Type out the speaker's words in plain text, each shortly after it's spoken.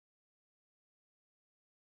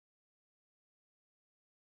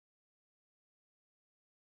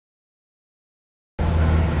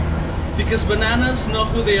Because bananas know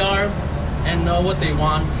who they are and know what they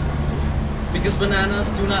want. Because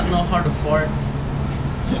bananas do not know how to fart.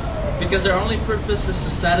 Because their only purpose is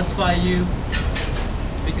to satisfy you.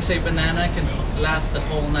 Because a banana can last the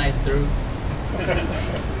whole night through.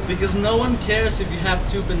 Because no one cares if you have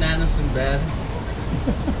 2 bananas in bed.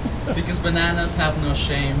 Because bananas have no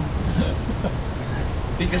shame.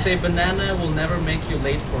 Because a banana will never make you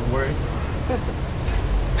late for work.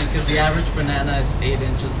 Because the average banana is 8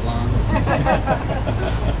 inches long.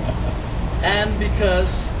 And because,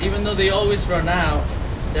 even though they always run out,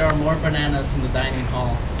 there are more bananas in the dining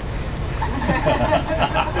hall.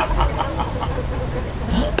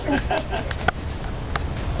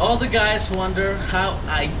 All the guys wonder how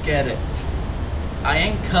I get it. I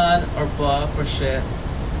ain't cut or buff or shit,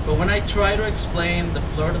 but when I try to explain the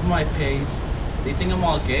flirt of my pace, they think I'm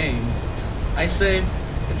all game. I say,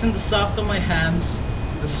 it's in the soft of my hands,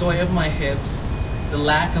 the sway of my hips, the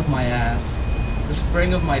lack of my ass, the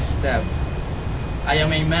spring of my step. I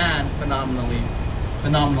am a man, phenomenal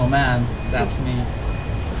man, that's me.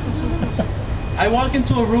 I walk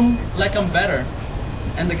into a room like I'm better,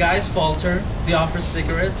 and the guys falter, they offer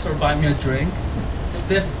cigarettes or buy me a drink.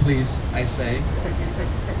 Stiff, please, I say.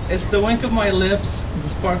 It's the wink of my lips, the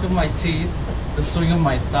spark of my teeth, the swing of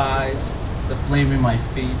my thighs, the flame in my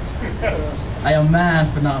feet. I am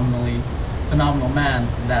man, phenomenal man,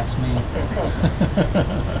 that's me.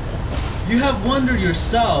 You have wondered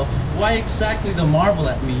yourself, why exactly the marvel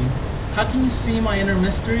at me? How can you see my inner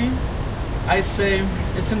mystery? I say,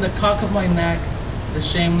 it's in the cock of my neck, the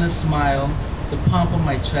shameless smile, the pump of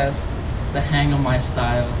my chest, the hang of my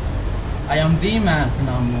style. I am the man,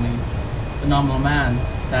 phenomenal man,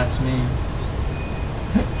 that's me.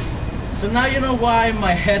 So now you know why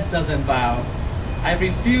my head doesn't bow. I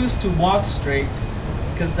refuse to walk straight,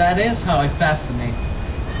 because that is how I fascinate.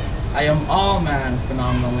 I am all man,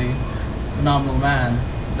 phenomenal man,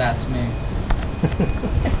 that's me.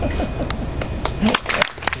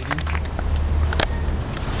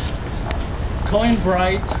 Going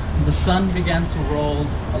bright, the sun began to roll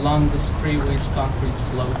along the freeway's concrete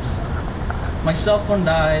slopes. My cell phone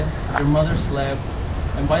died, your mother slept,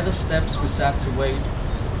 and by the steps we sat to wait.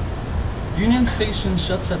 Union Station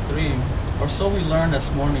shuts at 3, or so we learned as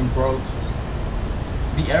morning broke.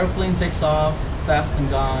 The airplane takes off, fast and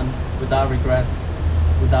gone, without regret.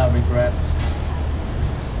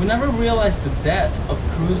 We never realized the debt of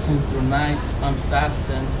cruising through nights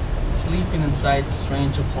unfastened, sleeping inside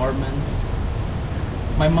strange apartments.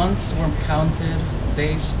 My months were counted,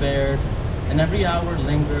 days spared, and every hour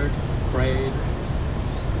lingered, prayed.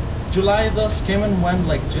 July thus came and went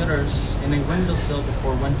like jitters in a windowsill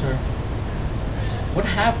before winter. What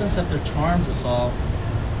happens after charms us all?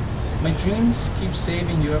 My dreams keep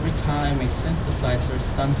saving you every time a synthesizer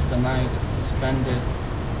stunts the night, suspended.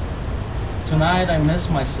 Tonight I miss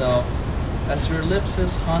myself, as your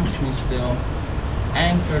ellipsis haunts me still,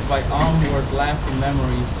 anchored by onward laughing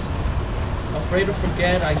memories. Afraid to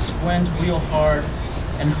forget, I squint real hard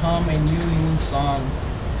and hum a new song.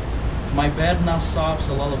 My bed now sobs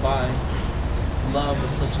a lullaby. Love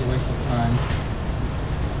is such a waste of time.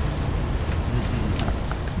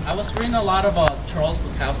 I was reading a lot about Charles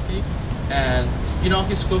Bukowski, and you know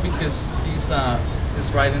he's cool because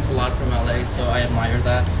his writing's a lot from LA, so I admire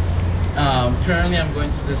that. Currently, I'm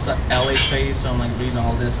going through this LA phase, so I'm like reading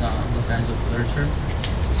all this Los Angeles literature.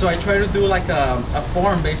 So I try to do like a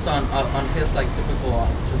form based on his like typical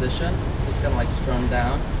tradition. Just kind of like strummed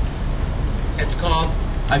down. It's called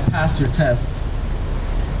I Passed Your Test.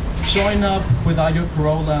 Showing up without your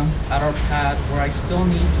Corolla at our pad where I still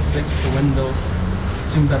need to fix the window.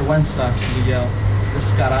 Sinvergüenza, you yell,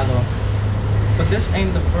 descarado. But this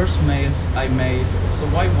ain't the first maze I made, so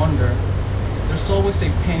why wonder? There's always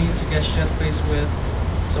a penny to get shit-faced with.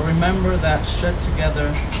 So remember that shit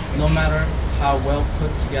together, no matter how well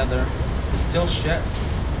put together, is still shit.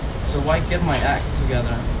 So why get my act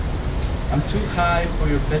together? I'm too high for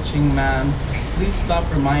your bitching, man. Please stop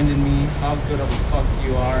reminding me how good of a fuck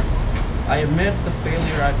you are. I admit the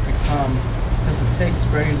failure I've become, because it takes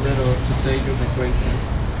very little to say you're the greatest.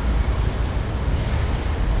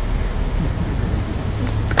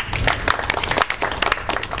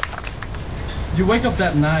 You wake up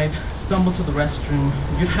that night, stumble to the restroom.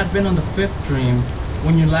 You had been on the 5th dream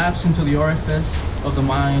when you lapse into the orifice of the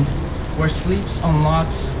mind where sleep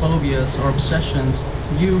unlocks phobias or obsessions.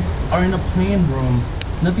 You are in a plain room.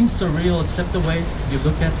 Nothing surreal except the way you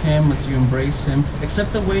look at him as you embrace him,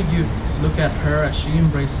 except the way you look at her as she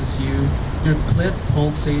embraces you. Your clit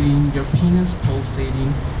pulsating, your penis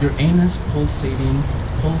pulsating, your anus pulsating,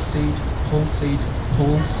 pulsate,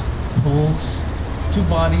 pulse. Two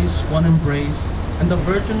bodies, one embrace, and the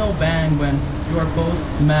virginal bang when you are both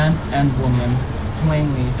man and woman,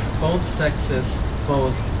 plainly, both sexes,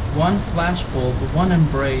 both, one flashbulb, one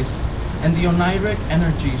embrace, and the oniric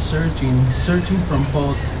energy surging from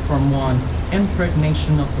both, from one,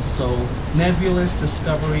 impregnation of the soul, nebulous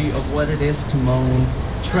discovery of what it is to moan,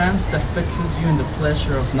 trance that fixes you in the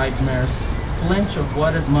pleasure of nightmares, flinch of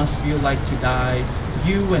what it must feel like to die,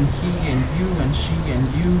 you and he and you and she and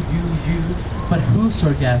you, but whose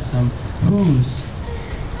orgasm? Whose?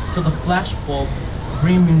 Till the flashbulb,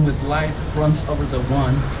 brimming with light, runs over the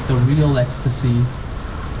one, the real ecstasy.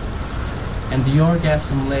 And the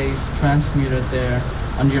orgasm lays transmuted there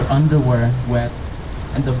on your underwear wet,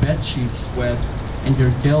 and the bed sheets wet, and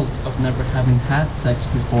your guilt of never having had sex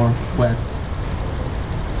before wet.